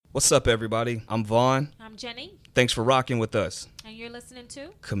What's up, everybody? I'm Vaughn. I'm Jenny, Thanks for rocking with us. and you're listening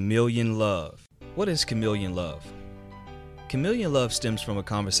to Chameleon Love. What is chameleon love? Chameleon love stems from a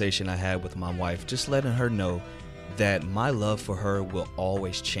conversation I had with my wife, just letting her know that my love for her will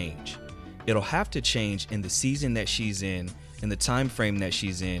always change. It'll have to change in the season that she's in the time frame that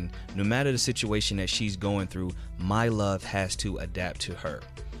she's in. No matter the situation that she's going through, my love has to adapt to her.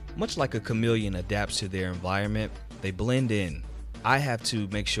 Much like a chameleon adapts to their environment, they blend in. I have to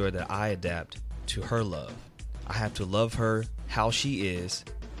make sure that I adapt to her love. I have to love her how she is,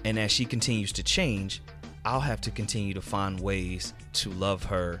 and as she continues to change, I'll have to continue to find ways to love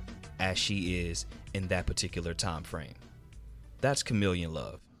her as she is in that particular time frame. That's chameleon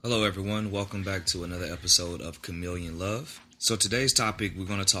love. Hello everyone, welcome back to another episode of Chameleon Love. So today's topic, we're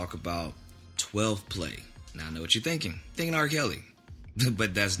going to talk about 12 play. Now I know what you're thinking R. Kelly,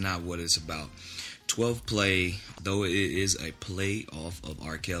 but that's not what it's about. 12 play, though it is a play off of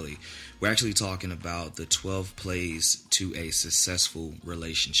R. Kelly, we're actually talking about the 12 plays to a successful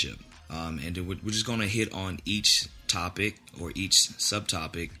relationship. And we're just going to hit on each topic or each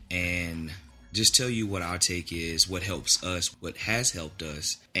subtopic and just tell you what our take is, what helps us, what has helped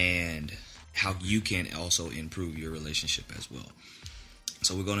us, and how you can also improve your relationship as well.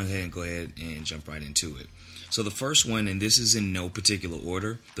 So we're going to go ahead and jump right into it. So the first one, and this is in no particular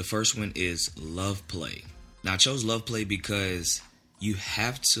order, the first one is love play. Now I chose love play because you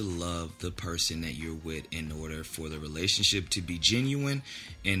have to love the person that you're with in order for the relationship to be genuine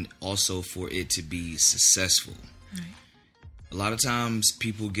and also for it to be successful. Right. A lot of times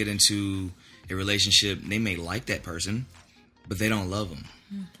people get into a relationship, they may like that person, but they don't love them.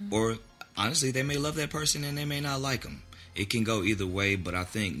 Mm-hmm. Or honestly, they may love that person and they may not like them. It can go either way, but I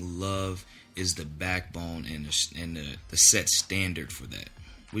think love is the backbone and the set standard for that.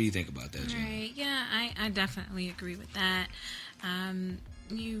 What do you think about that, Jen? Right. Yeah, I definitely agree with that.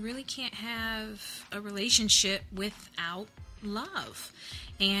 You really can't have a relationship without love.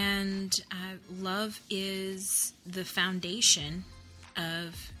 And love is the foundation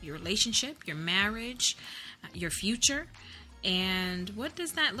of your relationship, your marriage, your future. And what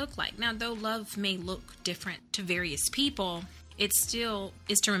does that look like? Now, though love may look different to various people, it still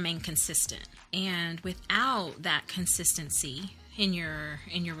is to remain consistent. And without that consistency in your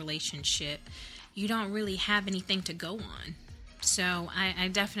relationship, you don't really have anything to go on. So I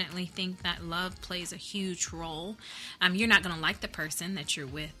definitely think that love plays a huge role. You're not going to like the person that you're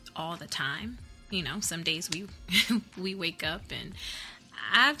with all the time. You know, some days we wake up, and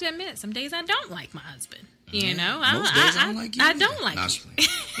I have to admit, some days I don't like my husband. You know, most days I don't like you. I don't like you.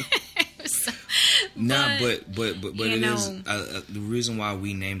 So, but it is the reason why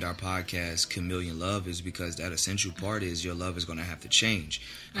we named our podcast Chameleon Love is because that essential part is your love is going to have to change.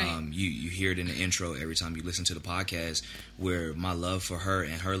 Right. You hear it in the intro every time you listen to the podcast, where my love for her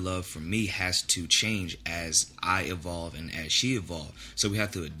and her love for me has to change as I evolve and as she evolves. So we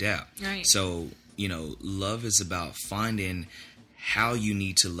have to adapt. Right. So love is about finding how you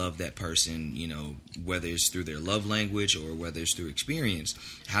need to love that person, whether it's through their love language or whether it's through experience,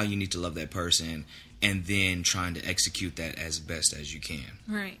 how you need to love that person, and then trying to execute that as best as you can.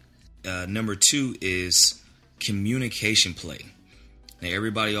 Right. Number 2 is communication play. Now,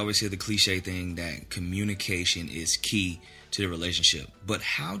 everybody always hear the cliche thing that communication is key to the relationship. But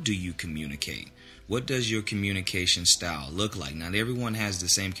how do you communicate? What does your communication style look like? Now, everyone has the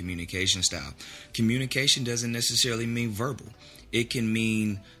same communication style. Communication doesn't necessarily mean verbal. It can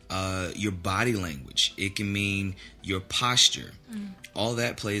mean your body language. It can mean your posture. All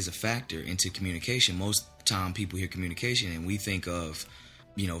that plays a factor into communication. Most time people hear communication and we think of,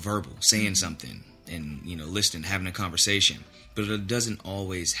 verbal, saying something and, listening, having a conversation. But it doesn't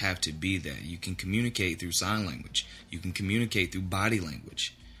always have to be that. You can communicate through sign language. You can communicate through body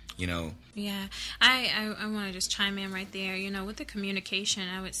language. Yeah, I want to just chime in right there. With the communication,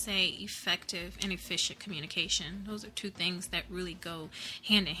 I would say effective and efficient communication. Those are two things that really go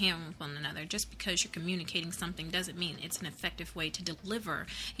hand in hand with one another. Just because you're communicating something doesn't mean it's an effective way to deliver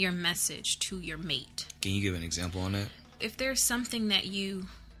your message to your mate. Can you give an example on that? If there's something that you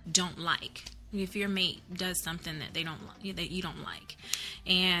don't like, if your mate does something that that you don't like,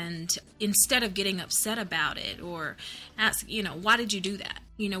 and instead of getting upset about it or ask, why did you do that?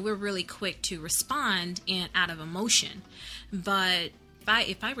 We're really quick to respond out of emotion. But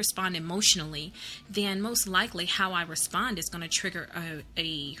if I respond emotionally, then most likely how I respond is going to trigger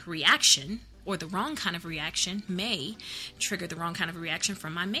a reaction, or the wrong kind of reaction may trigger the wrong kind of reaction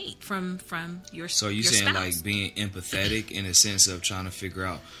from my mate, from your spouse. So you're saying like being empathetic in a sense of trying to figure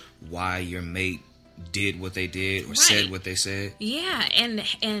out why your mate did what they did or said what they said. Yeah,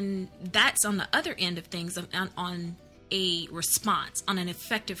 and that's on the other end of things, on a response, on an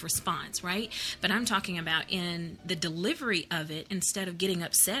effective response, right? But I'm talking about in the delivery of it, instead of getting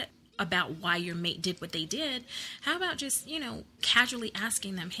upset about why your mate did what they did, how about just, casually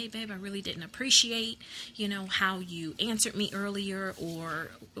asking them, hey, babe, I really didn't appreciate, how you answered me earlier, or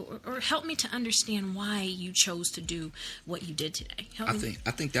help me to understand why you chose to do what you did today. I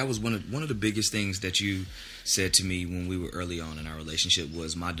think that was one of the biggest things that you said to me when we were early on in our relationship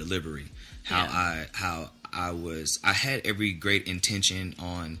was my delivery. I had every great intention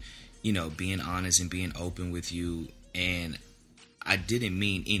on, being honest and being open with you, and I didn't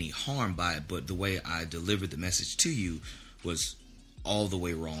mean any harm by it, but the way I delivered the message to you was all the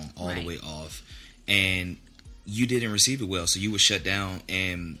way wrong, all the way off. And you didn't receive it well, so you would shut down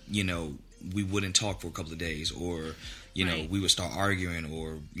and, we wouldn't talk for a couple of days, or, we would start arguing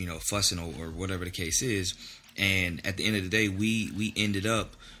or, fussing or whatever the case is. And at the end of the day, we ended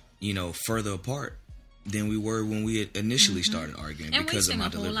up, further apart than we were when we had initially started arguing, and because of my wasting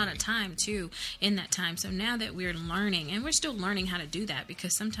a delivery. whole lot of time too in that time. So now that we're learning, and we're still learning how to do that,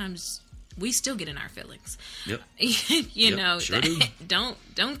 because sometimes we still get in our feelings. Yep. Sure do. Don't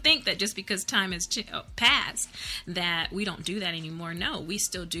think that just because time has passed that we don't do that anymore. No, we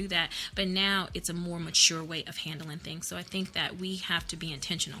still do that, but now it's a more mature way of handling things. So I think that we have to be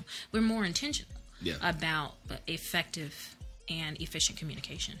intentional. We're more intentional about effective and efficient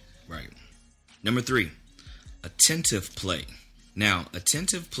communication. Right. Number 3, attentive play. Now,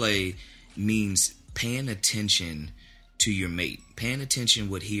 attentive play means paying attention to your mate, paying attention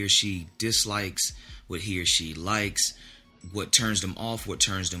what he or she dislikes, what he or she likes, what turns them off, what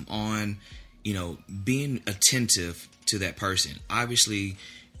turns them on, being attentive to that person. Obviously,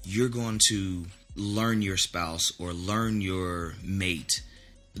 you're going to learn your spouse or learn your mate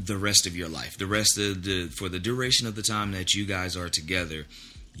the rest of your life, for the duration of the time that you guys are together.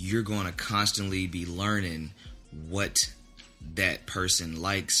 You're going to constantly be learning what that person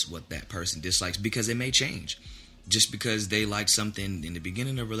likes, what that person dislikes, because it may change. Just because they like something in the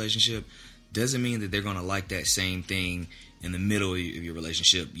beginning of a relationship doesn't mean that they're going to like that same thing in the middle of your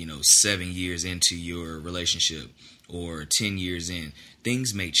relationship, 7 years into your relationship or 10 years in.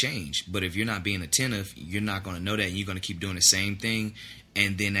 Things may change, but if you're not being attentive, you're not going to know that, and you're going to keep doing the same thing.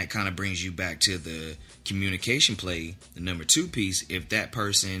 And then that kind of brings you back to the communication play, the number 2 piece. If that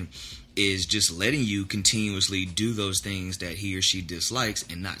person is just letting you continuously do those things that he or she dislikes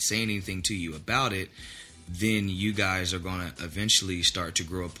and not saying anything to you about it, then you guys are going to eventually start to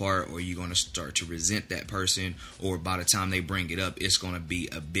grow apart, or you're going to start to resent that person, or by the time they bring it up, it's going to be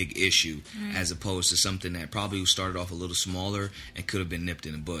a big issue, as opposed to something that probably started off a little smaller and could have been nipped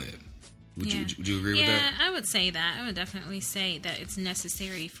in the bud. Would you agree with that? Yeah, I would say that. I would definitely say that it's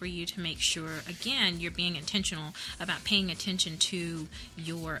necessary for you to make sure, again, you're being intentional about paying attention to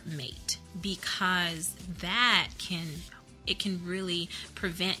your mate, because that can really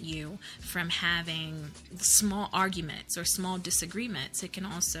prevent you from having small arguments or small disagreements. It can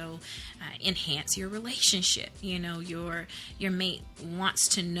also enhance your relationship. Your mate wants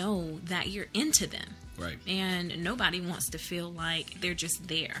to know that you're into them. Right. And nobody wants to feel like they're just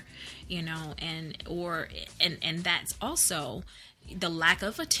there, and that's also the lack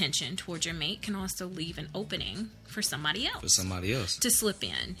of attention towards your mate can also leave an opening for somebody else. To slip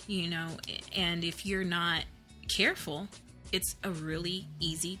in, and if you're not careful, it's a really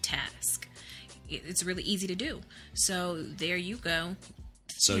easy task. It's really easy to do. So there you go.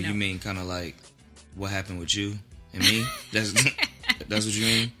 So you mean kind of like what happened with you and me? That's what you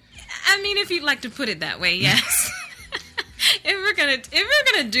mean? I mean, if you'd like to put it that way, yes. if we're gonna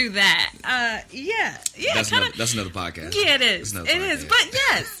do that, yeah. That's another podcast. Yeah, it is. It is. But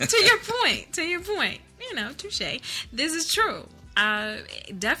yes, to your point, touche. This is true.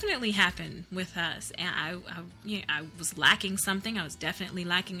 It definitely happened with us, and I was lacking something. I was definitely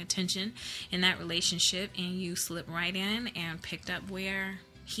lacking attention in that relationship, and you slipped right in and picked up where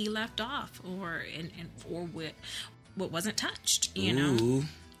he left off, or what wasn't touched. Ooh.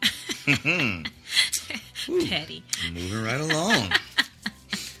 Petty. Moving right along.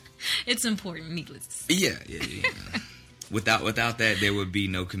 It's important, needless to say. Yeah. Without that, there would be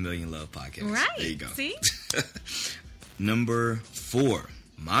no Chameleon Love podcast. Right. There you go. See? Number 4,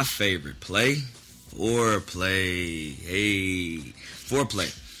 my favorite play, foreplay. Hey,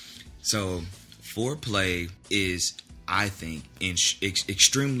 foreplay. So, foreplay is, I think,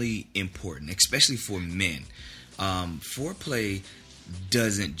 extremely important, especially for men. Foreplay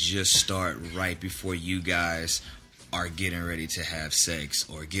doesn't just start right before you guys are getting ready to have sex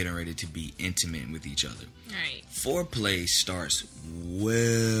or getting ready to be intimate with each other. Right. Foreplay starts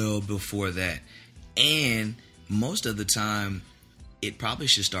well before that. And most of the time, it probably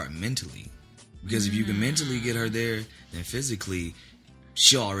should start mentally. Because if you can mentally get her there, then physically,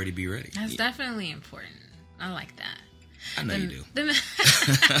 she'll already be ready. That's definitely important. I like that. I know you do.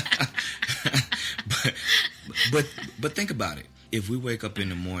 but think about it. If we wake up in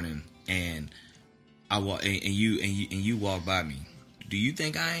the morning and I walk and you walk by me, do you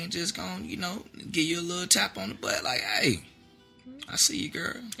think I ain't just gonna, give you a little tap on the butt like, hey, I see you,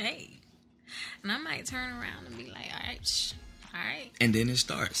 girl. Hey. And I might turn around and be like, all right. And then it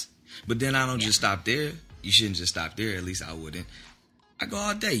starts. But then I don't just stop there. You shouldn't just stop there. At least I wouldn't. I go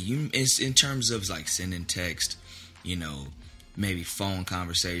all day. It's in terms of like sending text, maybe phone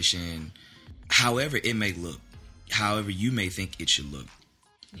conversation, however it may look, however you may think it should look.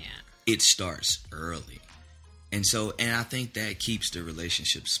 Yeah. It starts early. And I think that keeps the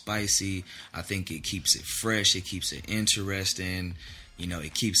relationship spicy. I think it keeps it fresh. It keeps it interesting.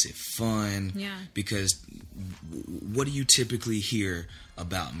 It keeps it fun. Yeah. Because what do you typically hear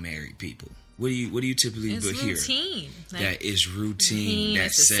about married people? What do you typically hear? It's routine. That is routine. That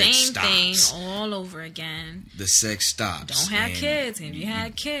it's the sex same stops. thing all over again. The sex stops. Don't have kids. If you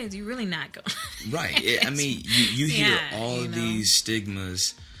had kids, you're really not going. Right. You hear all these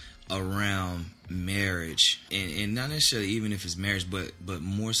stigmas around marriage, and not necessarily even if it's marriage, but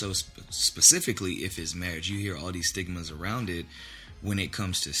more so specifically if it's marriage. You hear all these stigmas around it when it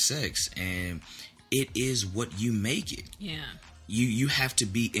comes to sex, and it is what you make it. Yeah. You have to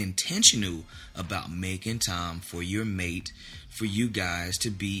be intentional about making time for your mate, for you guys to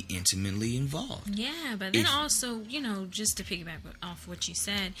be intimately involved. Yeah, but then also, just to piggyback off what you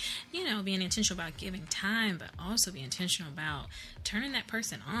said, being intentional about giving time, but also be intentional about turning that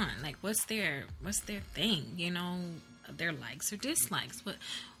person on. Like, what's their thing? Their likes or dislikes.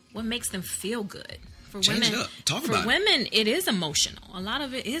 What makes them feel good? For Change women, it up. Talk about it. For women, it is emotional. A lot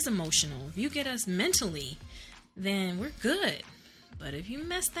of it is emotional. If you get us mentally, then we're good. But if you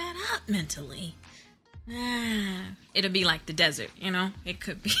mess that up mentally, it'll be like the desert, It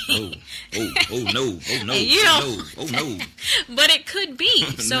could be. Oh no. Oh no. But it could be.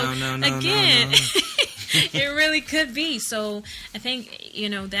 So no, again, it really could be. So I think,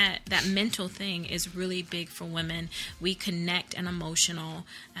 that mental thing is really big for women. We connect an emotional,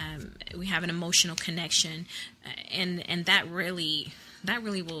 we have an emotional connection, and that really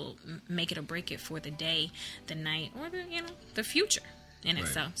will make it or break it for the day, the night, or the future in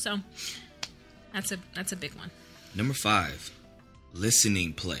itself. So that's a big one. Number 5,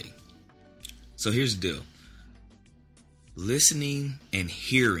 listening play. So here's the deal. Listening and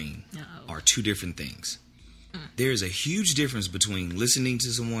hearing are two different things. There's a huge difference between listening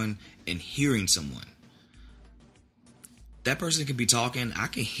to someone and hearing someone. That person can be talking. I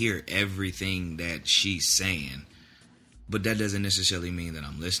can hear everything that she's saying, but that doesn't necessarily mean that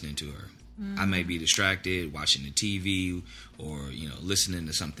I'm listening to her. I may be distracted watching the TV or, listening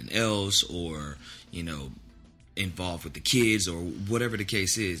to something else or, involved with the kids or whatever the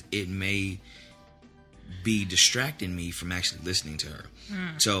case is. It may be distracting me from actually listening to her.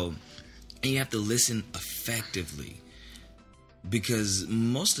 So, and you have to listen effectively because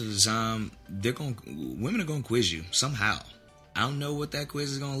most of the time women are going to quiz you somehow. I don't know what that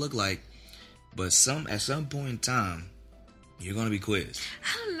quiz is going to look like, but at some point in time, you're going to be quizzed.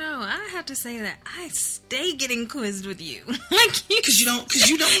 I don't know. I have to say that I stay getting quizzed with you. Because you don't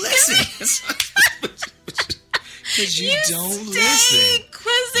listen. Because you don't listen. Stay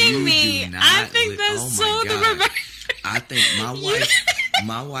quizzing me. I think that's the reverse. I think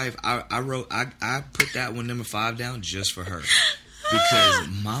my wife, I put that one number 5 down just for her. Because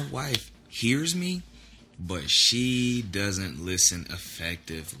my wife hears me, but she doesn't listen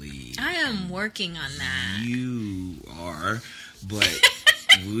effectively. I am working on that. You are, but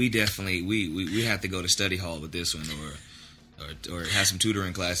we definitely we have to go to study hall with this one, or have some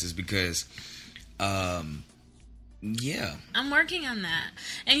tutoring classes because, yeah. I'm working on that,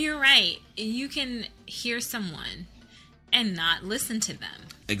 and you're right. You can hear someone and not listen to them.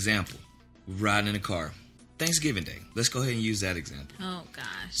 Example: riding in a car. Thanksgiving Day. Let's go ahead and use that example. Oh gosh.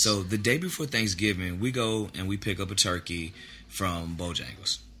 So the day before Thanksgiving, we go and we pick up a turkey from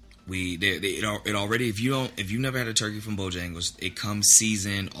Bojangles. It already, if you've never had a turkey from Bojangles, it comes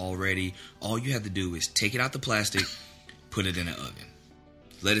seasoned already. All you have to do is take it out the plastic, put it in the oven,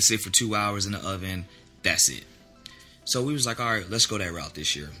 let it sit for 2 hours in the oven. That's it. So we was like, all right, let's go that route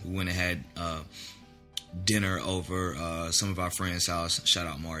this year. We went and had dinner over some of our friends' house. Shout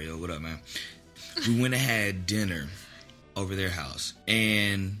out Mario. What up, man? We went and had dinner over their house,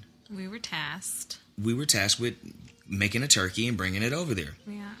 and we were tasked with making a turkey and bringing it over there.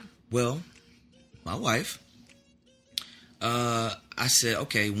 Yeah. Well, my wife, I said,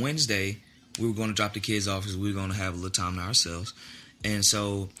 okay, Wednesday, we were going to drop the kids off because we were going to have a little time to ourselves. And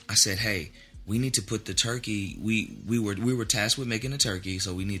so I said, hey, we need to put the turkey. We were tasked with making a turkey,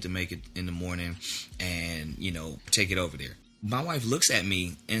 so we need to make it in the morning and, you know, take it over there. My wife looks at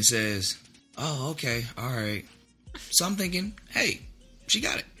me and says, "Oh, okay, all right." So I'm thinking, hey, she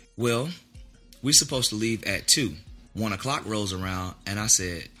got it. Well, we're supposed to leave at 2. 1 o'clock rolls around, and I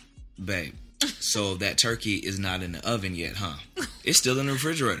said, "Babe, so that turkey is not in the oven yet, huh? It's still in the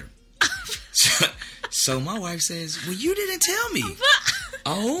refrigerator." So my wife says, "Well, you didn't tell me."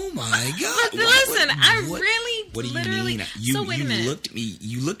 Oh my God! But listen, I really, What do you literally. mean? So wait a minute.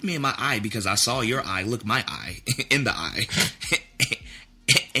 You looked me in my eye because I saw your eye look my eye in the eye,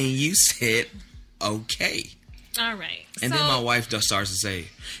 and you said, "Okay." All right. And then my wife just starts to say,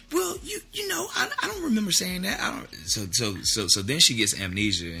 "Well, you know, I don't remember saying that. I don't." So then she gets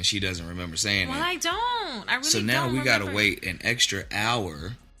amnesia and she doesn't remember saying Well, that. I don't. I really don't. So now we got to remember. wait an extra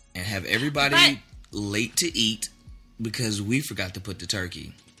hour and have everybody late to eat because we forgot to put the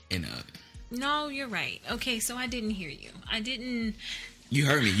turkey in the oven. No, you're right. Okay, so I didn't hear you. I didn't. You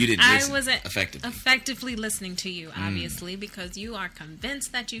heard me. You didn't I listen wasn't effectively listening to you, obviously, because you are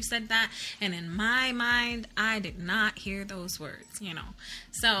convinced that you said that, and in my mind, I did not hear those words, you know.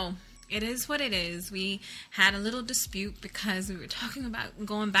 So it is what it is. We had a little dispute because we were talking about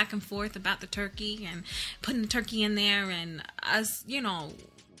going back and forth about the turkey and putting the turkey in there, and us, you know,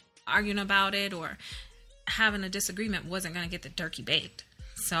 arguing about it or having a disagreement wasn't going to get the turkey baked.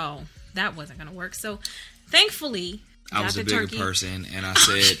 So that wasn't going to work. So thankfully, I was the bigger person, and I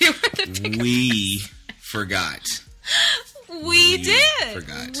said, we forgot. We did.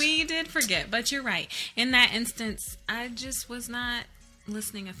 Forgot. We did forget, but you're right. In that instance, I just was not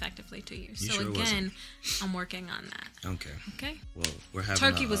listening effectively to you. So sure again, wasn't. I'm working on that. Okay. Well, we're having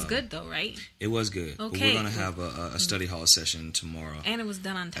Turkey was good though, right? It was good. Okay. But we're going to have a study hall session tomorrow. And it was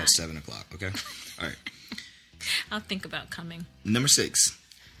done on time. At 7 o'clock, okay? All right. I'll think about coming. Number 6,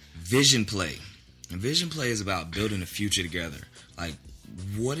 vision play. And vision play is about building a future together. Like,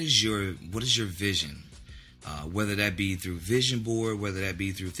 what is your vision? Whether that be through vision board, whether that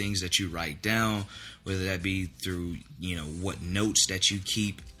be through things that you write down, whether that be through, you know, what notes that you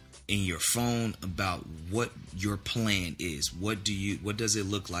keep in your phone about what your plan is. What does it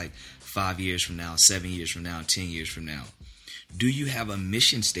look like 5 years from now, 7 years from now, 10 years from now? Do you have a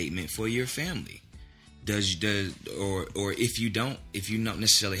mission statement for your family? Or if you don't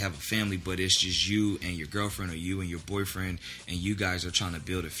necessarily have a family, but it's just you and your girlfriend or you and your boyfriend and you guys are trying to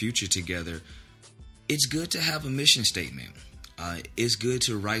build a future together, it's good to have a mission statement. It's good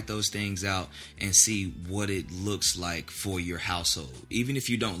to write those things out and see what it looks like for your household. Even if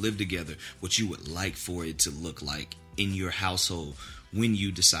you don't live together, what you would like for it to look like in your household when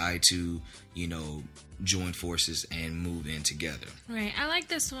you decide to, you know, join forces and move in together. Right. I like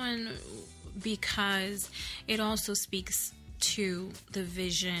this one because it also speaks to the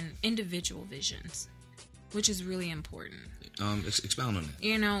vision, individual visions, which is really important. Expound on it.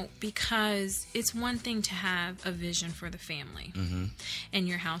 You know, because it's one thing to have a vision for the family and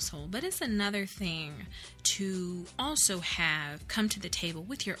your household, but it's another thing to also come to the table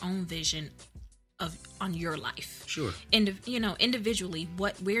with your own vision on your life. Sure. Individually,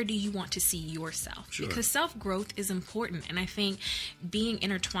 where do you want to see yourself? Sure. Because self-growth is important. And I think being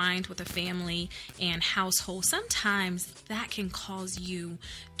intertwined with a family and household, sometimes that can cause you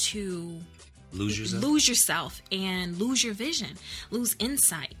to lose yourself and lose your vision, lose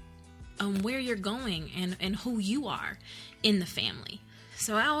insight on where you're going and who you are in the family.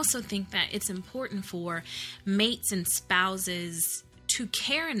 So I also think that it's important for mates and spouses to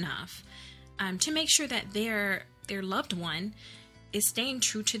care enough to make sure that their loved one is staying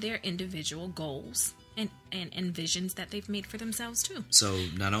true to their individual goals and visions that they've made for themselves too. So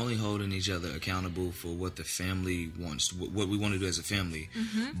not only holding each other accountable for what the family wants, what we want to do as a family,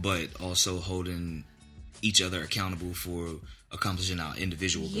 but also holding each other accountable for accomplishing our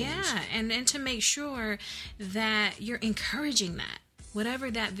individual goals. Yeah, and to make sure that you're encouraging that,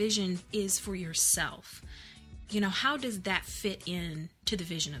 whatever that vision is for yourself. You know, how does that fit in to the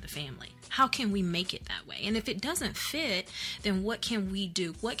vision of the family? How can we make it that way? And if it doesn't fit, then what can we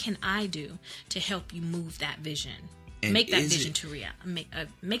do? What can I do to help you move that vision? And make that vision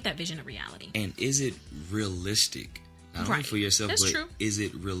make that vision a reality. And is it realistic? Not only for yourself, That's but true. Is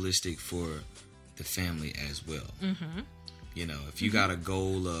it realistic for the family as well? Mm-hmm. You know, if you got a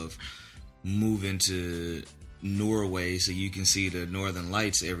goal of moving to Norway so you can see the northern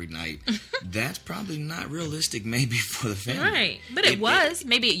lights every night, that's probably not realistic maybe for the family. Right. But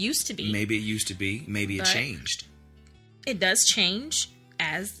maybe it used to be. Maybe it used to be. Maybe it changed. It does change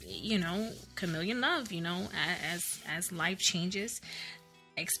as, you know, chameleon love, you know, as life changes,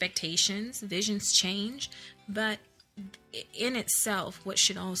 expectations, visions change, but in itself,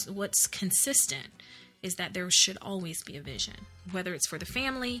 what's consistent is that there should always be a vision, whether it's for the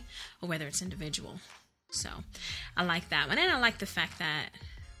family or whether it's individual. So I like that one. And I like the fact that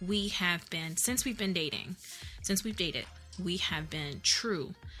we have been, since we've dated, we have been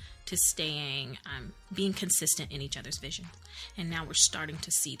true to staying, being consistent in each other's vision. And now we're starting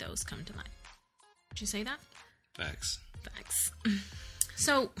to see those come to light. Did you say that? Facts.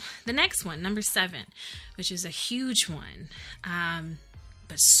 So the next one, number 7, which is a huge one,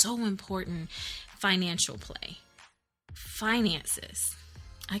 but so important, financial play. Finances.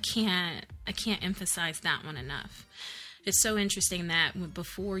 I can't emphasize that one enough. It's so interesting that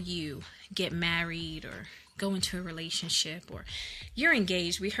before you get married or go into a relationship or you're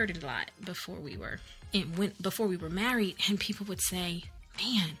engaged, we heard it a lot before we were married, and people would say,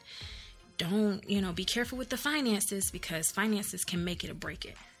 man, don't, be careful with the finances, because finances can make it or break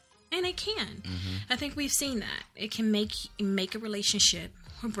it. And it can. Mm-hmm. I think we've seen that. It can make a relationship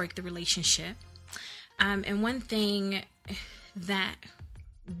or break the relationship. And one thing that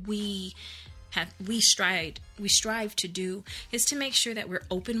we strive to do is to make sure that we're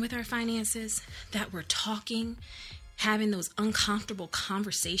open with our finances, that we're talking, having those uncomfortable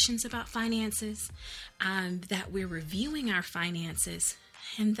conversations about finances, that we're reviewing our finances,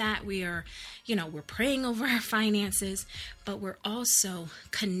 and that we are, we're praying over our finances, but we're also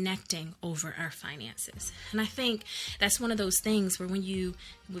connecting over our finances. And I think that's one of those things where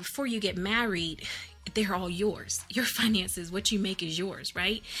before you get married, they're all yours. Your finances, what you make is yours,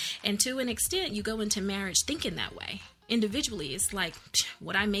 right? And to an extent, you go into marriage thinking that way. Individually, it's like,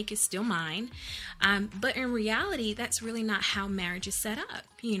 what I make is still mine. But in reality, that's really not how marriage is set up.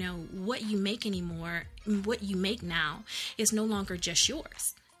 What you make anymore, what you make now is no longer just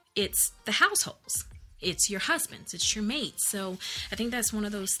yours. It's the household's. It's your husband's. It's your mate's. So I think that's one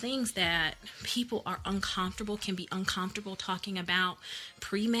of those things that people can be uncomfortable talking about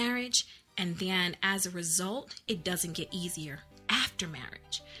pre-marriage. And then as a result, it doesn't get easier after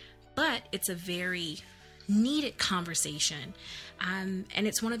marriage. But it's a very needed conversation. And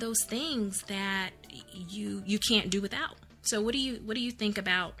it's one of those things that you can't do without. So what do you think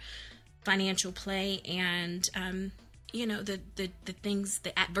about financial play and the things,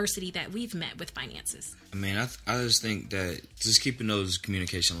 the adversity that we've met with finances? I mean, I just think that just keeping those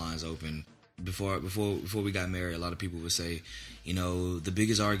communication lines open. Before we got married, a lot of people would say, the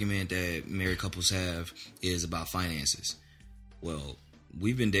biggest argument that married couples have is about finances. Well,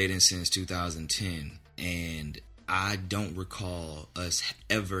 we've been dating since 2010, and I don't recall us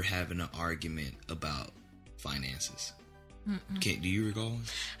ever having an argument about finances. Do you recall?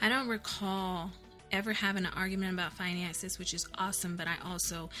 I don't recall ever having an argument about finances, which is awesome, but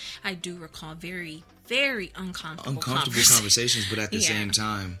I do recall very, very uncomfortable conversations, but at the same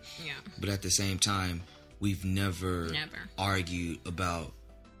time, we've never argued about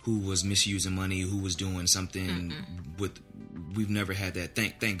who was misusing money, who was doing something we've never had that.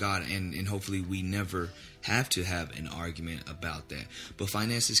 Thank God, and hopefully we never have to have an argument about that. But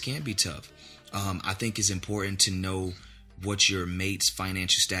finances can be tough. I think it's important to know what your mate's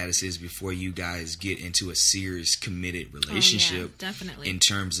financial status is before you guys get into a serious committed relationship. Definitely. In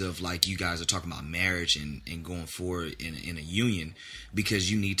terms of like you guys are talking about marriage and going forward in a union,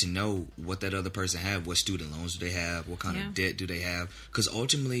 because you need to know what that other person have, what student loans do they have, what kind of debt do they have, because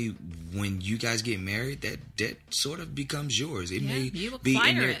ultimately when you guys get married, that debt sort of becomes yours. It may be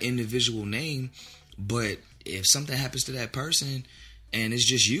in your individual name, but if something happens to that person and it's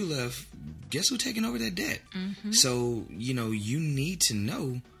just you left, guess who's taking over that debt? Mm-hmm. So, you need to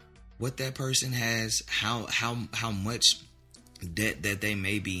know what that person has, how much debt that they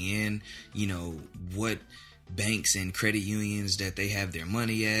may be in, what banks and credit unions that they have their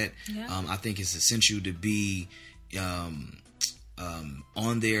money at. Yeah. I think it's essential to be on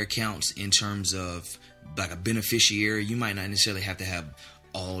their accounts in terms of like a beneficiary. You might not necessarily have to have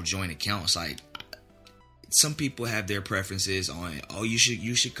all joint accounts. Like, some people have their preferences on, you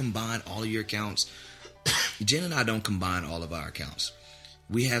should combine all of your accounts. Jen and I don't combine all of our accounts.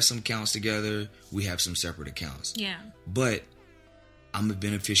 We have some accounts together. We have some separate accounts. Yeah. But I'm a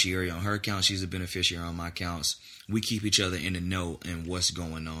beneficiary on her account. She's a beneficiary on my accounts. We keep each other in the know and what's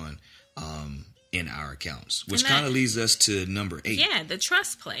going on in our accounts, which kind of leads us to number 8. Yeah, the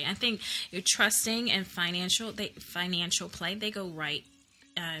trust play. I think you're trusting and financial play, they go right.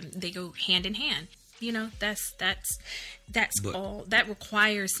 They go hand in hand. That's all that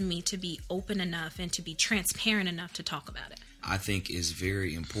requires me to be open enough and to be transparent enough to talk about it. I think is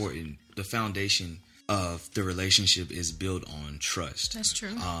very important. The foundation of the relationship is built on trust. That's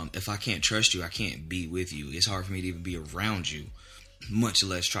true. If I can't trust you, I can't be with you. It's hard for me to even be around you, much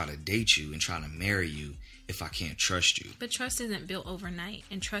less try to date you and try to marry you if I can't trust you? But trust isn't built overnight,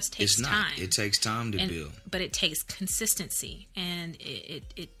 and trust takes time. It takes time to build. But it takes consistency, and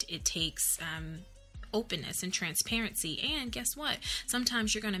it takes openness and transparency. And guess what?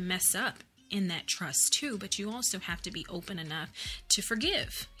 Sometimes you're going to mess up in that trust too, but you also have to be open enough to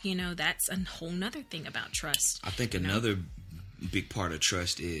forgive. That's a whole nother thing about trust. I think another big part of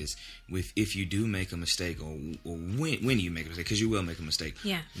trust is if you do make a mistake, or when you make a mistake, because you will make a mistake.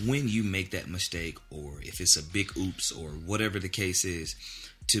 Yeah. When you make that mistake, or if it's a big oops, or whatever the case is,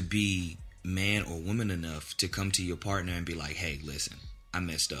 to be man or woman enough to come to your partner and be like, hey, listen, I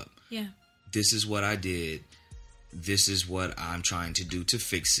messed up. Yeah. This is what I did. This is what I'm trying to do to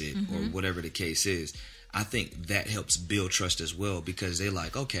fix it, or whatever the case is. I think that helps build trust as well, because they're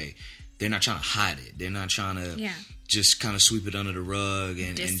like, okay, they're not trying to hide it. They're not trying to just kind of sweep it under the rug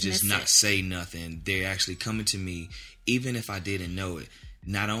and just not say nothing. They're actually coming to me, even if I didn't know it.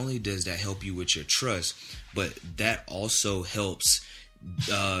 Not only does that help you with your trust, but that also helps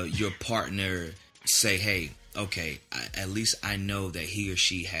your partner say, hey, okay, at least I know that he or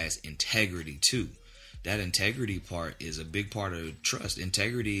she has integrity too. That integrity part is a big part of trust.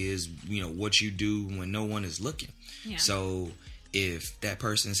 Integrity is, what you do when no one is looking. Yeah. So if that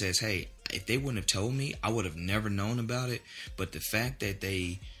person says, hey, if they wouldn't have told me, I would have never known about it. But the fact that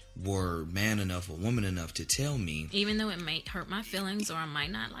they were man enough or woman enough to tell me, even though it might hurt my feelings, or I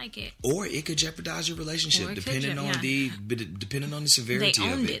might not like it, or it could jeopardize your relationship, depending on the severity of it.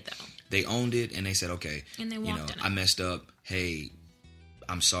 They owned it though. They owned it, and they said, okay, and they walked in it. I messed up. Hey,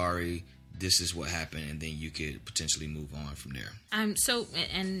 I'm sorry. This is what happened, and then you could potentially move on from there. So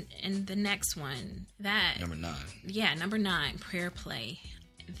and the next one, that number 9. Yeah, number 9, prayer play.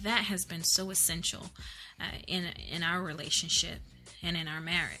 That has been so essential in our relationship and in our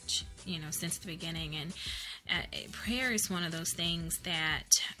marriage, since the beginning. And prayer is one of those things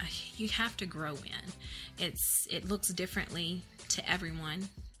that you have to grow in. It looks differently to everyone.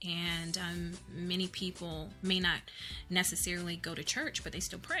 And many people may not necessarily go to church, but they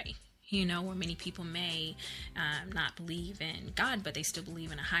still pray. Or many people may not believe in God, but they still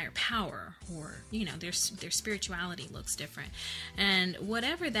believe in a higher power, or, their spirituality looks different. And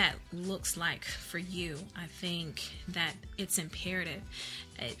whatever that looks like for you, I think that it's imperative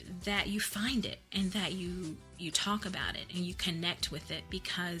that you find it, and that you talk about it, and you connect with it,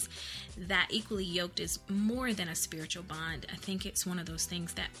 because that equally yoked is more than a spiritual bond. I think it's one of those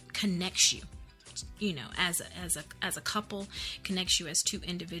things that connects you. As a couple, connects you as two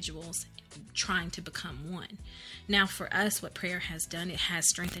individuals trying to become one. Now, for us, what prayer has done, it has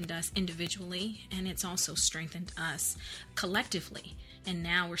strengthened us individually, and it's also strengthened us collectively. And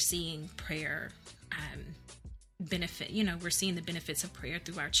now we're seeing prayer benefit. We're seeing the benefits of prayer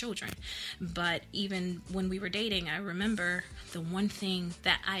through our children. But even when we were dating, I remember the one thing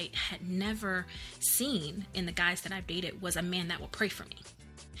that I had never seen in the guys that I've dated was a man that will pray for me.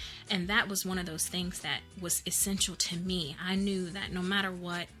 And that was one of those things that was essential to me. I knew that no matter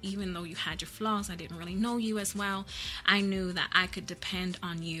what, even though you had your flaws, I didn't really know you as well, I knew that I could depend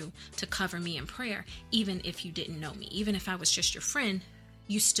on you to cover me in prayer, even if you didn't know me. Even if I was just your friend,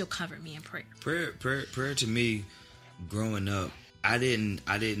 you still covered me in prayer. Prayer to me, growing up, I didn't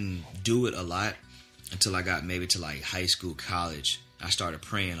do it a lot until I got maybe to like high school, college. I started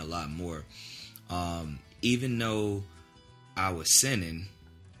praying a lot more. Even though I was sinning,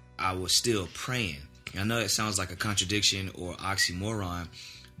 I was still praying. I know it sounds like a contradiction or oxymoron,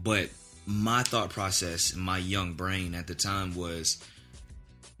 but my thought process in my young brain at the time was,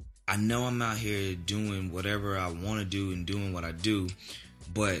 I know I'm out here doing whatever I want to do and doing what I do,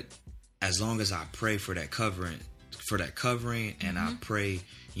 but as long as I pray for that covering, and I pray,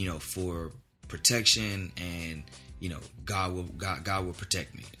 for protection, and God will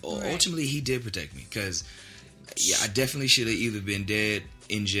protect me. Right. Ultimately, He did protect me, because I definitely should have either been dead,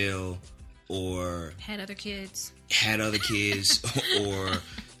 in jail, or had other kids, or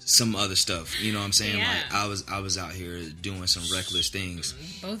some other stuff. You know what I'm saying? Yeah. Like I was out here doing some reckless things.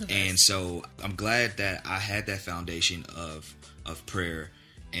 Both of us. And so I'm glad that I had that foundation of prayer,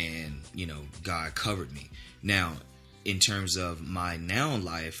 and God covered me. Now, in terms of my now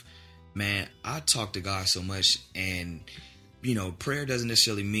life, man, I talk to God so much, and prayer doesn't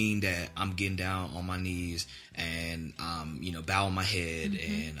necessarily mean that I'm getting down on my knees and I'm, bowing my head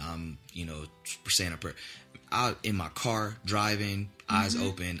and I'm, saying a prayer. Out in my car, driving, eyes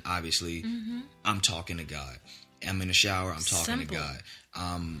open, obviously, I'm talking to God. I'm in the shower, I'm talking to God.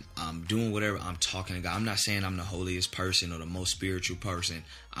 I'm doing whatever, I'm talking to God. I'm not saying I'm the holiest person or the most spiritual person.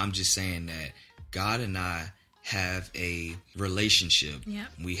 I'm just saying that God and I have a relationship. Yep.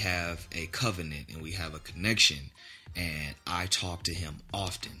 We have a covenant, and we have a connection. and I talk to him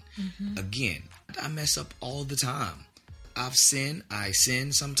often. Again, I mess up all the time. I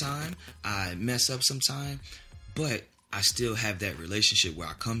sin sometime, I mess up sometime, but I still have that relationship where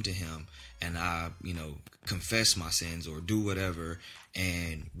I come to him and I, confess my sins or do whatever,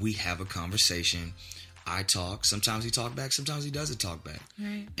 and we have a conversation. I talk. Sometimes he talk back. Sometimes he doesn't talk back.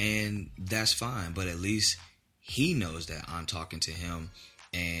 Right. And that's fine. But at least he knows that I'm talking to him.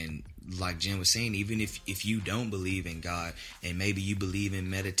 And like Jen was saying, even if you don't believe in God and maybe you believe in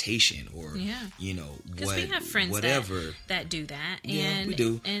meditation or, because we have friends whatever that do that. And we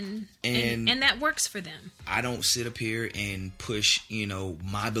do. And that works for them. I don't sit up here and push,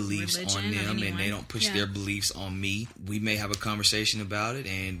 my beliefs on them and they don't push their beliefs on me. We may have a conversation about it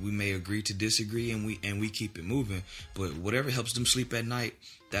and we may agree to disagree and we keep it moving. But whatever helps them sleep at night,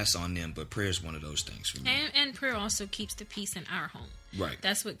 that's on them. But prayer is one of those things for me. And prayer also keeps the peace in our home. Right.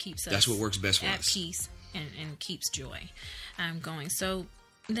 That's what keeps us. That's what works best for us. At peace and keeps joy going. So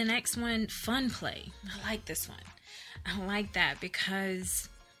the next one, fun play. I like this one. I like that because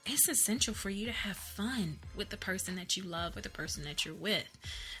it's essential for you to have fun with the person that you love, with the person that you're with.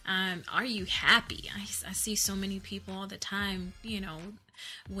 Are you happy? I see so many people all the time,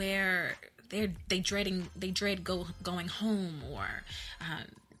 where they dread going home, or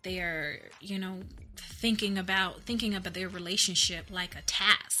they're thinking about their relationship like a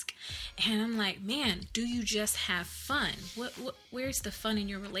task. And I'm like, man, do you just have fun? Where's the fun in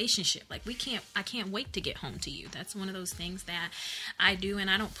your relationship? Like, I can't wait to get home to you. That's one of those things that I do,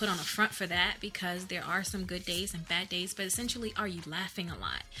 and I don't put on a front for that, because there are some good days and bad days, but essentially, are you laughing a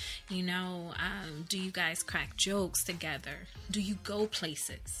lot? Do you guys crack jokes together? Do you go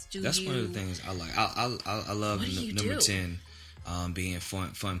places? That's one of the things I like. I love number 10 being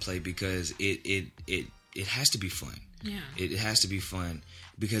fun play, because it has to be fun. Yeah. It has to be fun,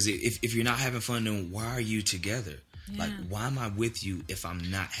 because if you're not having fun, then why are you together? Yeah. Like, why am I with you if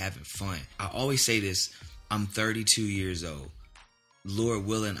I'm not having fun? I always say this, I'm 32 years old. Lord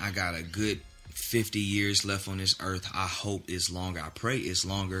willing, I got a good 50 years left on this earth. I hope it's longer. I pray it's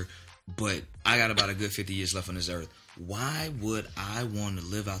longer, but I got about a good 50 years left on this earth. Why would I want to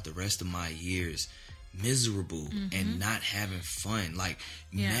live out the rest of my years miserable and not having fun? Like,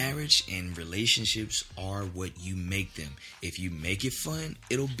 marriage and relationships are what you make them. If you make it fun,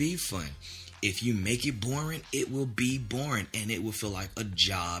 it'll be fun. If you make it boring, it will be boring, and it will feel like a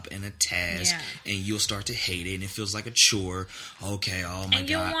job and a task, and you'll start to hate it, and it feels like a chore. Okay, oh my God,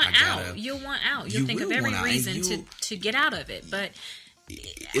 you'll want out. You'll think of every reason to get out of it, but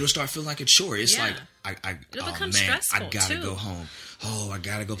it'll start feeling like a chore. It's like, it'll become stressful. I gotta go home. Oh, I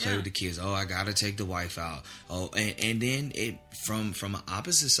gotta go play with the kids. Oh, I gotta take the wife out. Oh, and then it from an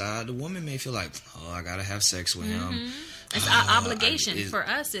opposite side, the woman may feel like, oh, I gotta have sex with him. It's our obligation. For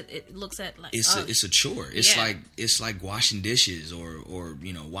us, it looks at like it's a chore. It's like washing dishes or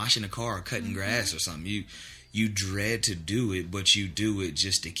washing a car or cutting grass or something. You dread to do it, but you do it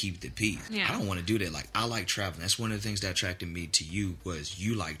just to keep the peace. Yeah. I don't want to do that. Like, I like traveling. That's one of the things that attracted me to you, was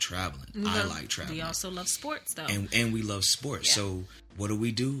you like traveling. I like traveling. We also love sports, though. And we love sports. Yeah. So what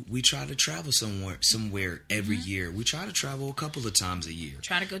do? We try to travel somewhere every year. We try to travel a couple of times a year.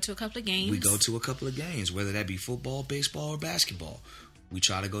 Try to go to a couple of games. We go to a couple of games, whether that be football, baseball, or basketball. We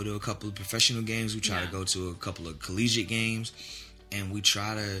try to go to a couple of professional games. We try to go to a couple of collegiate games. And we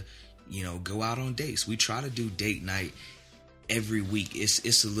try to go out on dates. We try to do date night every week.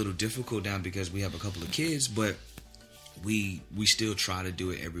 It's a little difficult now because we have a couple of kids, but we still try to do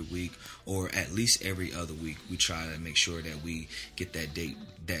it every week, or at least every other week. We try to make sure that we get that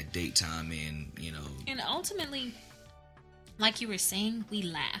date time in, And ultimately, like you were saying, we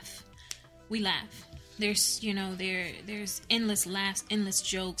laugh. There's there's endless laughs, endless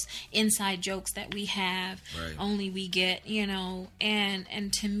jokes, inside jokes that we have. Right. Only we get,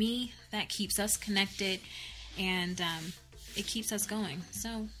 and to me, that keeps us connected, and it keeps us going.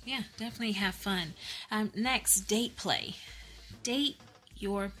 So yeah, definitely have fun. Next, date play. Date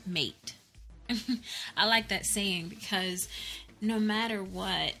your mate. I like that saying, because no matter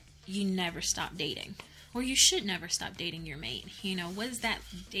what, you never stop dating, or you should never stop dating your mate. What does that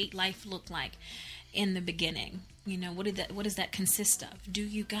date life look like in the beginning? What does that consist of? Do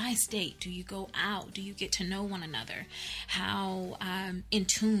you guys date? Do you go out? Do you get to know one another? How in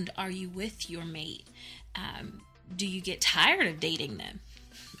tuned are you with your mate? Do you get tired of dating them?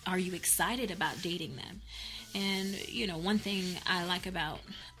 Are you excited about dating them? And one thing I like about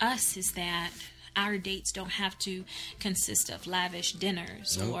us is that our dates don't have to consist of lavish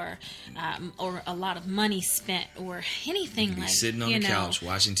dinners or a lot of money spent or anything like. Sitting on the couch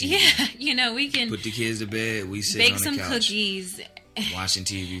watching TV. Yeah, we can put the kids to bed. We sit bake on the some couch. cookies, watching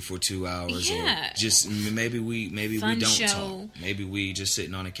TV for 2 hours, Yeah. or just maybe we Fun don't show. talk. Maybe we just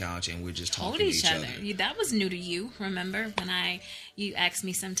sitting on the couch and we're just Hold talking to each other. That was new to you. Remember when you asked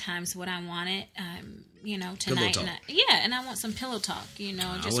me sometimes what I wanted, tonight. Pillow talk. And I want some pillow talk.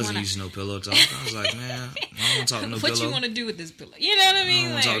 I wasn't using no pillow talk. I was like, man, I don't want to talk no pillow. What you want to do with this pillow? You know what I mean?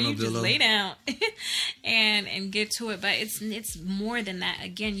 don't wanna talk no you just pillow. lay down and get to it. But it's more than that.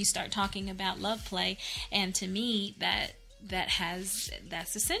 Again, you start talking about love play, and to me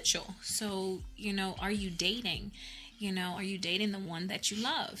that's essential. So, are you dating? Are you dating the one that you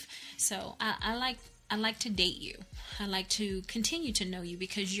love? So I like to date you. I like to continue to know you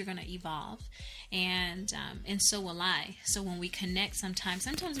because you're going to evolve, and so will I. So when we connect, sometimes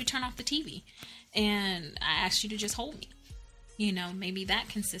we turn off the TV, and I ask you to just hold me. Maybe that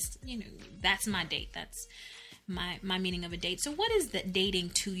consists. That's my date. That's my meaning of a date. So what is that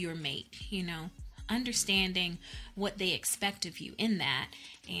dating to your mate? Understanding what they expect of you in that,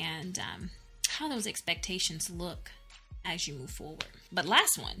 and how those expectations look as you move forward. But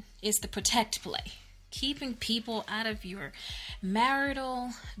last one is the protect play. Keeping people out of your marital,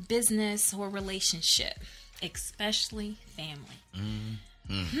 business, or relationship, especially family.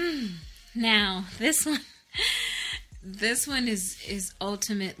 Now, this one is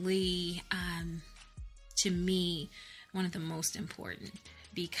ultimately, to me, one of the most important,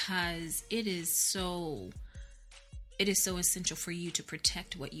 because it is so essential for you to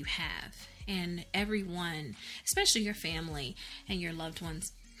protect what you have. And everyone, especially your family and your loved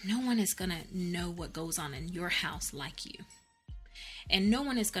ones, no one is going to know what goes on in your house like you. And no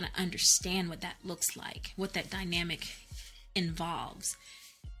one is going to understand what that looks like, what that dynamic involves,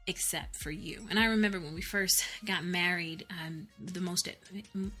 except for you. And I remember when we first got married,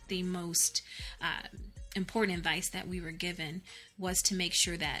 the most important advice that we were given was to make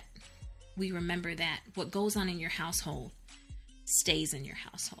sure that we remember that what goes on in your household stays in your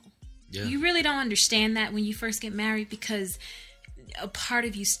household. Yeah. You really don't understand that when you first get married, because a part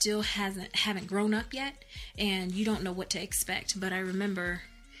of you still haven't grown up yet, and you don't know what to expect. But I remember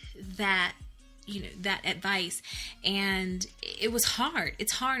that, that advice, and it was hard.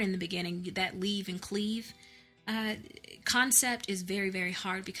 It's hard in the beginning. That leave and cleave concept is very, very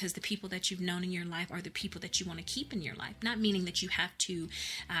hard, because the people that you've known in your life are the people that you want to keep in your life. Not meaning that you have to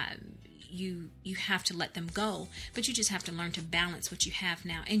you have to let them go, but you just have to learn to balance what you have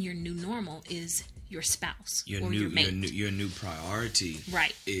now. And your new normal is your spouse or your mate. Your new priority,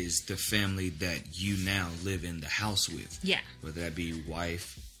 right, is the family that you now live in the house with. Yeah. Whether that be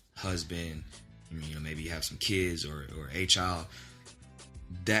wife, husband, maybe you have some kids or a child.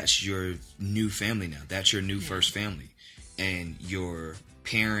 That's your new family now. That's your new first family. And your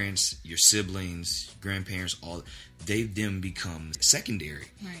parents, your siblings, grandparents, they've then become secondary.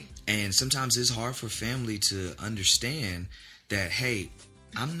 Right. And sometimes it's hard for family to understand that, hey,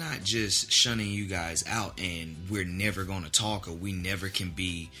 I'm not just shunning you guys out and we're never going to talk, or we never can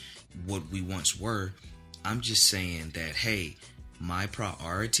be what we once were. I'm just saying that, hey, my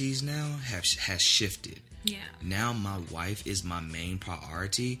priorities now has shifted. Yeah. Now my wife is my main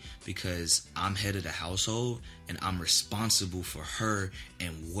priority, because I'm head of the household and I'm responsible for her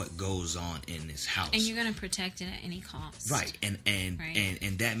and what goes on in this house. And you're going to protect it at any cost. Right. And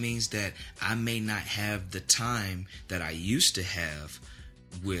that means that I may not have the time that I used to have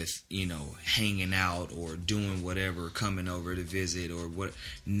with, hanging out or doing whatever, coming over to visit or what.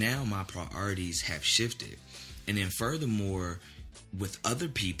 Now my priorities have shifted. And then furthermore, with other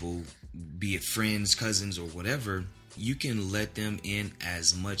people, be it friends, cousins, or whatever, you can let them in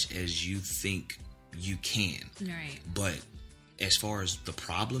as much as you think you can. Right. But as far as the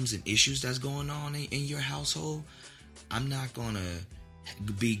problems and issues that's going on in your household, I'm not going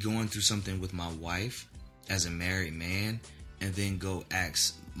to be going through something with my wife as a married man and then go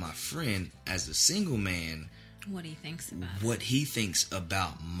ask my friend as a single man what he thinks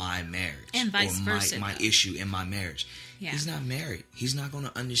about my marriage, and vice versa, my issue in my marriage. Yeah. He's not married. He's not going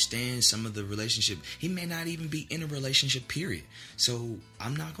to understand some of the relationship. He may not even be in a relationship, period. So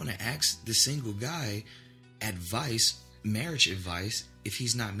I'm not going to ask the single guy marriage advice, if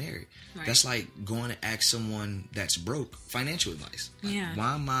he's not married. Right. That's like going to ask someone that's broke financial advice. Yeah.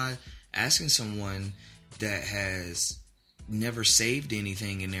 Why am I asking someone that has never saved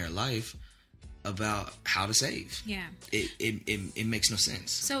anything in their life about how to save? Yeah. It makes no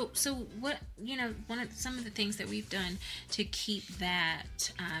sense. So what, some of the things that we've done to keep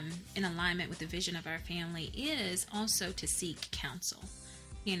that in alignment with the vision of our family is also to seek counsel.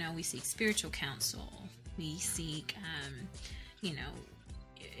 We seek spiritual counsel. We seek,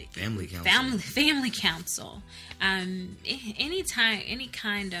 family counsel. Family counsel. Any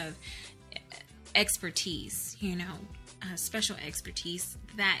kind of expertise, special expertise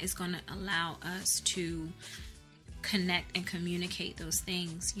that is going to allow us to connect and communicate those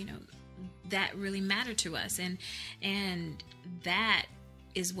things, that really matter to us. And that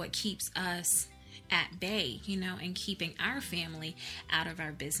is what keeps us at bay, and keeping our family out of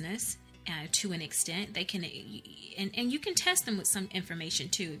our business. To an extent, they can, and you can test them with some information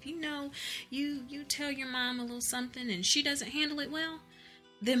too. If you tell your mom a little something and she doesn't handle it well,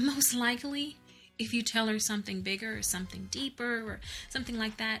 then most likely, if you tell her something bigger or something deeper or something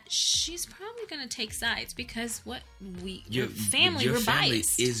like that, she's probably going to take sides, because your family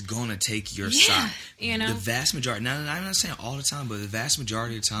biased. Is going to take your side. The vast majority. Now, I'm not saying all the time, but the vast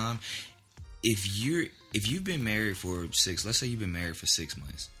majority of the time, if you've been married for let's say you've been married for 6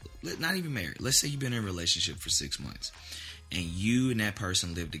 months, not even married, let's say you've been in a relationship for 6 months, and you and that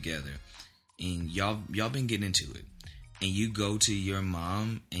person live together, and y'all been getting into it, and you go to your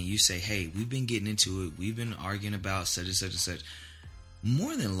mom and you say, hey, we've been getting into it, we've been arguing about such and such and such,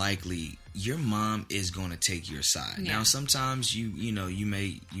 more than likely your mom is going to take your side. Yeah. Now, sometimes you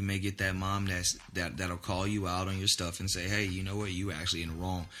may get that mom that'll call you out on your stuff and say, hey, you know what, you actually in the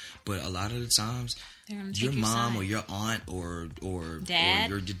wrong. But a lot of the times, your mom or your aunt or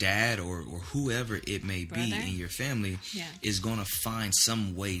dad. Or your dad or whoever it may be in your family is going to find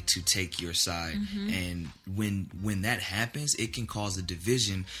some way to take your side. Mm-hmm. And when that happens, it can cause a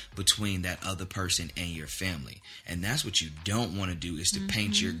division between that other person and your family. And that's what you don't want to do, is to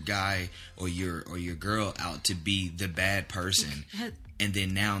paint your guy or your girl out to be the bad person. And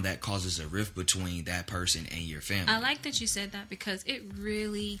then now that causes a rift between that person and your family. I like that you said that, because it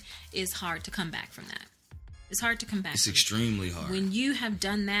really is hard to come back from that. It's hard to come back. It's extremely hard. When you have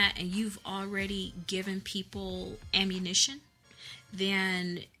done that and you've already given people ammunition,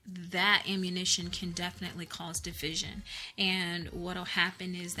 then that ammunition can definitely cause division. And what'll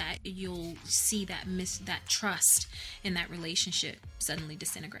happen is that you'll see that trust in that relationship suddenly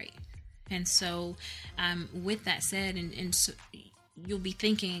disintegrate. And so with that said, and so you'll be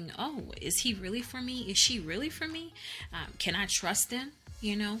thinking, oh, is he really for me? Is she really for me? Can I trust them?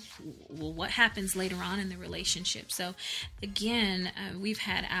 Well, what happens later on in the relationship? So again, we've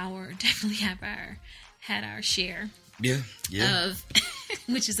had our share. Yeah. Of,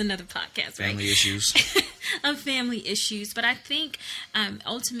 which is another podcast, family right? issues. Of family issues. But I think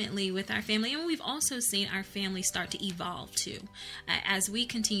ultimately with our family, and we've also seen our family start to evolve too. As we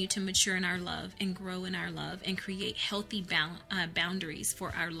continue to mature in our love and grow in our love and create healthy boundaries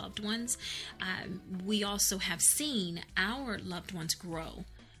for our loved ones, we also have seen our loved ones grow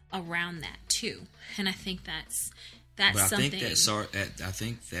around that too. And I think that's something. I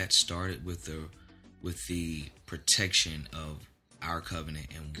think that started with the protection of our covenant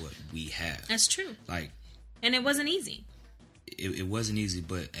and what we have. That's true. And it wasn't easy. It wasn't easy,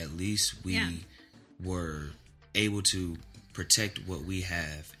 but at least we were able to protect what we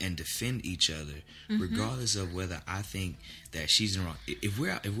have and defend each other, regardless of whether I think that she's in the wrong. If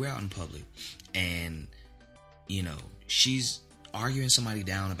we're out in public and she's arguing somebody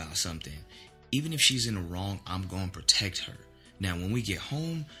down about something, even if she's in the wrong, I'm going to protect her. Now, when we get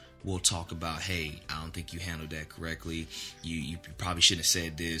home, we'll talk about, hey, I don't think you handled that correctly. You probably shouldn't have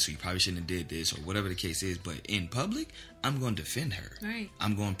said this, or you probably shouldn't have did this, or whatever the case is. But in public, I'm going to defend her. Right.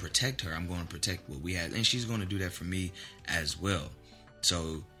 I'm going to protect her. I'm going to protect what we have. And she's going to do that for me as well.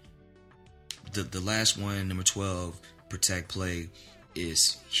 So the last one, number 12, protect, play,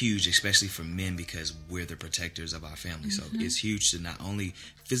 is huge, especially for men, because we're the protectors of our family. So it's huge to not only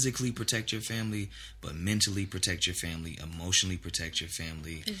physically protect your family, but mentally protect your family, emotionally protect your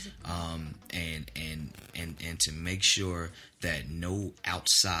family, and to make sure that no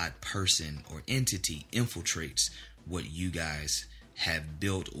outside person or entity infiltrates what you guys have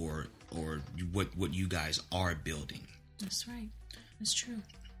built or what you guys are building. That's right. That's true.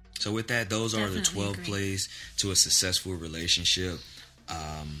 So with that, those Definitely are the 12 agree. plays to a successful relationship.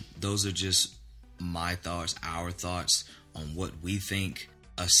 Those are just my thoughts, our thoughts on what we think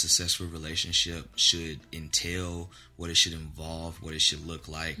a successful relationship should entail, what it should involve, what it should look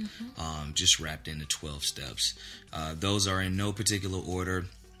like, just wrapped into 12 steps. Those are in no particular order,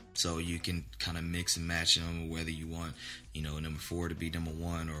 so you can kind of mix and match them, whether you want, number 4 to be number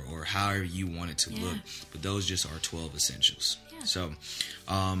 1 or however you want it to look. But those just are 12 essentials. Yeah. So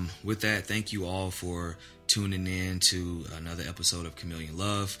with that, thank you all for tuning in to another episode of Chameleon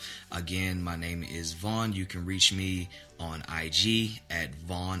Love. Again, my name is Vaughn. You can reach me on IG at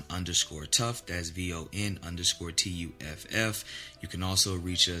Vaughn_Tuff. That's VON_TUFF. You can also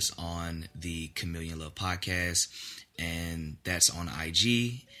reach us on the Chameleon Love Podcast, and that's on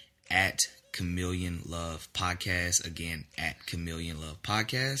IG at Chameleon Love Podcast. Again, at Chameleon Love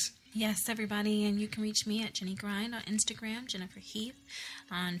Podcast. Yes, everybody, and you can reach me at Jenny Grind on Instagram, Jennifer Heath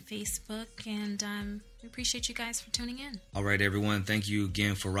on Facebook, and we appreciate you guys for tuning in. All right, everyone, thank you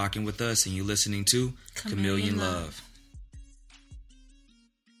again for rocking with us, and you listening to Chameleon Love.